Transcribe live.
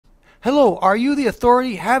Hello, are you the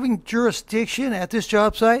authority having jurisdiction at this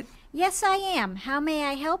job site? Yes, I am. How may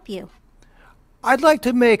I help you? I'd like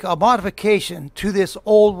to make a modification to this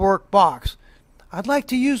old work box. I'd like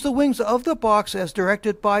to use the wings of the box as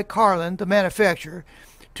directed by Carlon, the manufacturer,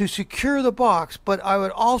 to secure the box, but I would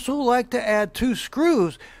also like to add 2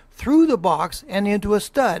 screws through the box and into a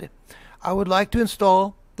stud. I would like to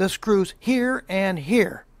install the screws here and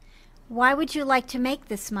here. Why would you like to make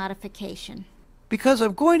this modification? Because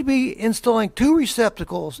I'm going to be installing 2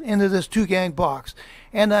 receptacles into this 2-gang box,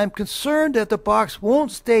 and I'm concerned that the box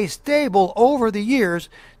won't stay stable over the years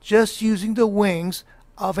just using the wings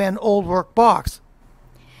of an old work box.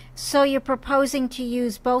 So you're proposing to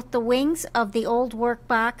use both the wings of the old work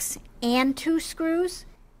box and 2 screws?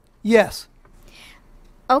 Yes.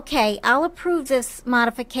 Okay, I'll approve this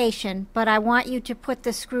modification, but I want you to put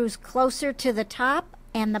the screws closer to the top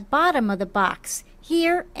and the bottom of the box,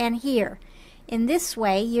 here and here. In this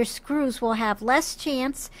way, your screws will have less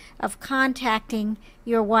chance of contacting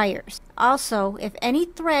your wires. Also, if any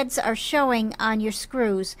threads are showing on your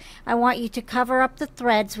screws, I want you to cover up the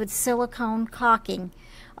threads with silicone caulking.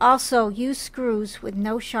 Also, use screws with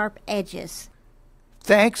no sharp edges.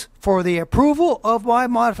 Thanks for the approval of my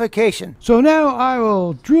modification. So now I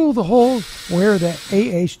will drill the holes where the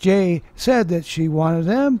AHJ said that she wanted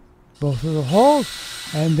them, both of the holes,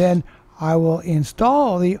 and then I will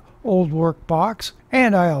install the old work box,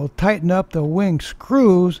 and I'll tighten up the wing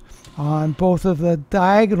screws on both of the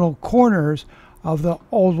diagonal corners of the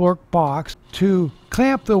old work box to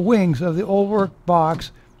clamp the wings of the old work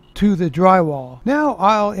box to the drywall. Now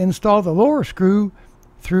I'll install the lower screw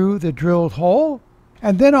through the drilled hole,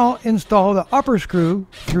 and then I'll install the upper screw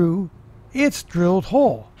through its drilled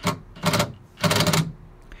hole.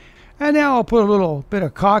 And now I'll put a little bit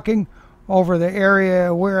of caulking over the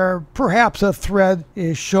area where perhaps a thread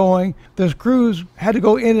is showing. The screws had to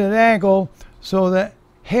go in at an angle so the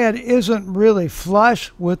head isn't really flush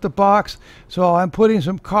with the box, so I'm putting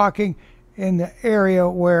some caulking in the area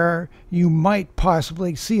where you might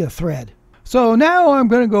possibly see a thread. So now I'm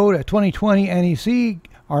going to go to 2020 NEC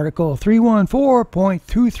Article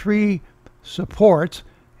 314.23 supports,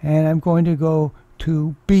 and I'm going to go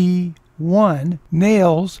to B1,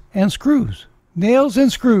 nails and screws. Nails and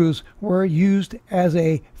screws were used as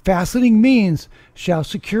a fastening means shall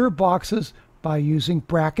secure boxes by using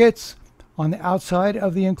brackets on the outside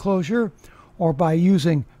of the enclosure or by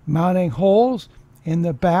using mounting holes in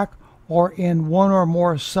the back or in one or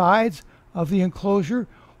more sides of the enclosure,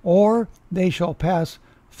 or they shall pass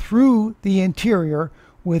through the interior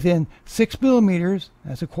within 6 millimeters,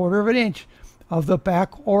 that's 1/4 of an inch, of the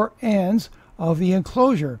back or ends of the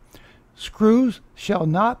enclosure. Screws shall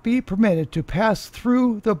not be permitted to pass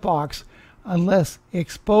through the box unless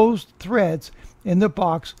exposed threads in the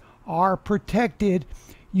box are protected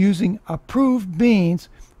using approved means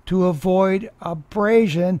to avoid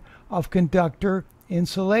abrasion of conductor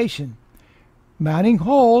insulation. Mounting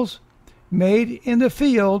holes made in the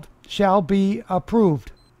field shall be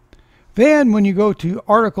approved. Then when you go to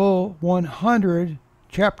Article 100,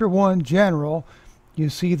 Chapter 1 General, you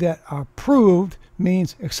see that approved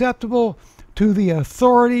means acceptable to the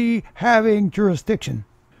authority having jurisdiction.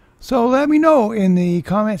 So let me know in the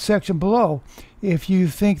comment section below if you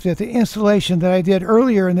think that the installation that I did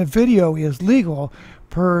earlier in the video is legal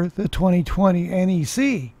per the 2020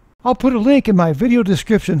 NEC. I'll put a link in my video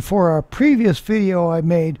description for a previous video I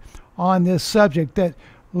made on this subject that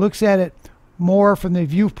looks at it more from the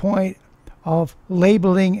viewpoint of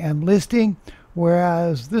labeling and listing,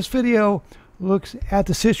 whereas this video looks at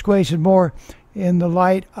the situation more in the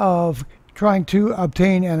light of trying to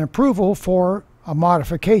obtain an approval for a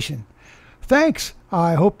modification. Thanks.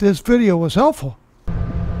 I hope this video was helpful.